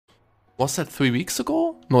Was that 3 weeks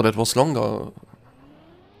ago? No, that was longer.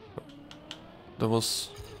 That was...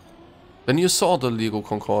 Then you saw the Lego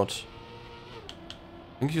Concorde.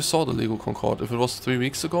 I think you saw the Lego Concorde. If it was 3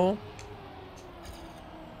 weeks ago.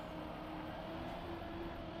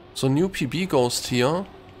 So new PB Ghost here.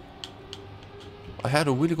 I had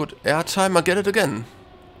a really good airtime. I get it again.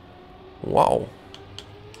 Wow.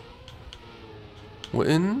 We're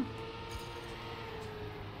in.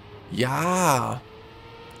 Yeah.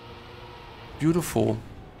 Beautiful.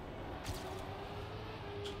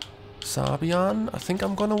 Sabian, I think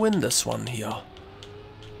I'm gonna win this one here.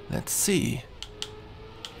 Let's see.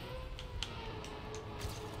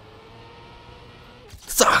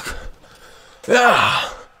 Zack! Yeah!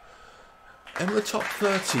 And we're top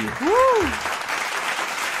 30. Woo!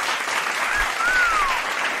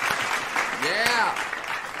 Yeah!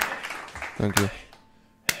 Thank you.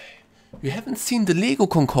 You haven't seen the Lego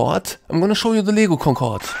Concorde? I'm gonna show you the Lego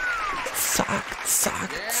Concorde. Zack,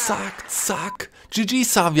 zack, zack, zack. GG,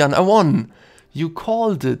 Savian, I won. You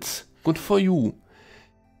called it. Good for you.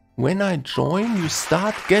 When I join, you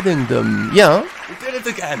start getting them. Yeah, you did it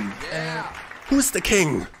again. Yeah. Who's the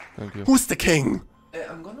king? Thank you. Who's the king?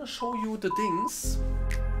 I'm gonna show you the things.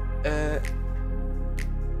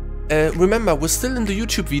 Remember, we're still in the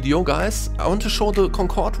YouTube video, guys. I want to show the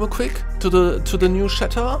Concorde real quick to the new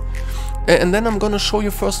Shatter. And then I'm gonna show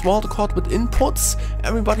you first wall Concorde with inputs.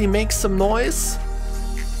 Everybody make some noise.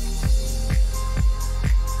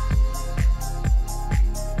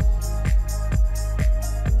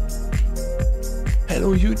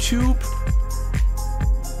 Hello YouTube.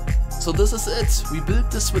 So this is it. We built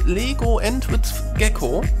this with Lego and with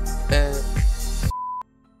Gecko.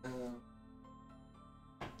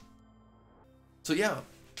 So yeah,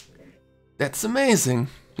 that's amazing.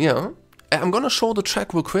 Yeah, I'm gonna show the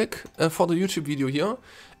track real quick for the YouTube video here.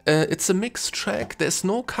 It's a mixed track. There's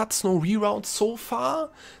no cuts, no reroutes so far.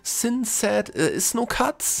 Sin said there is no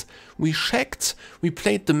cuts. We checked. We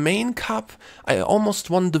played the main cup. I almost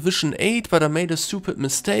won Division 8, but I made a stupid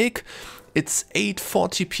mistake. It's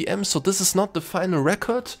 8:40 p.m. so this is not the final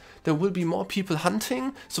record. There will be more people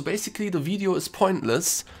hunting. So basically the video is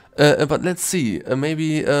pointless. But let's see.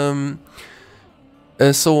 Maybe...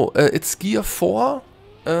 it's gear 4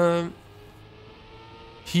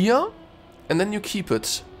 here, and then you keep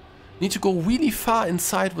it. Need to go really far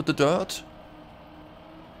inside with the dirt.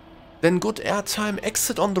 Then good airtime,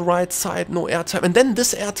 exit on the right side, no airtime. And then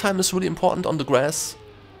this airtime is really important on the grass.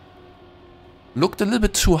 Looked a little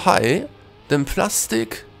bit too high. Then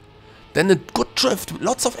plastic. Then a good drift,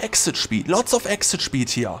 lots of exit speed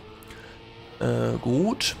here.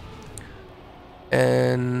 Gut.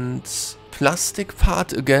 And plastic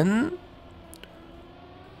part again.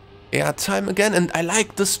 Airtime again. And I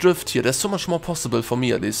like this drift here. There's so much more possible for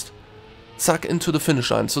me at least. Zack into the finish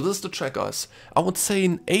line. So this is the track, guys. I would say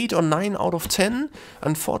an 8 or 9 out of 10.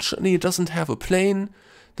 Unfortunately, it doesn't have a plane.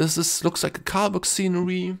 This looks like a Carbook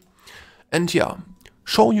scenery. And yeah,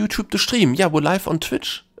 show YouTube the stream. Yeah, we're live on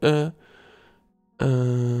Twitch. Does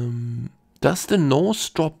the nose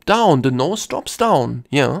drop down? The nose drops down.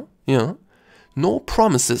 Yeah, yeah. No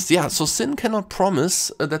promises. Yeah, so Sin cannot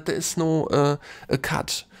promise that there is no a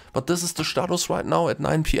cut. But this is the status right now at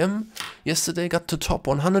 9 p.m. Yesterday got to top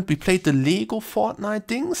 100. We played the Lego Fortnite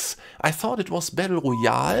things. I thought it was Battle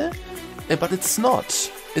Royale, but it's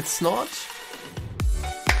not. It's not.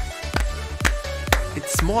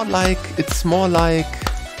 It's more like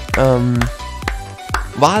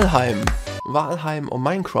Valheim or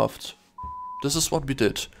Minecraft. This is what we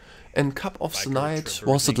did. And Cup of the Night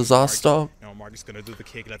was a disaster. Now Mark is gonna do the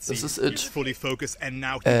kick. Let's this see. Is it. He's fully focused, and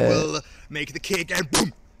now he will make the kick, and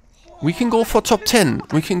boom! We can go for top 10.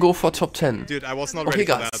 We can go for top 10. Dude, I was not ready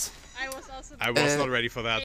for that. I was also. I was not ready for that.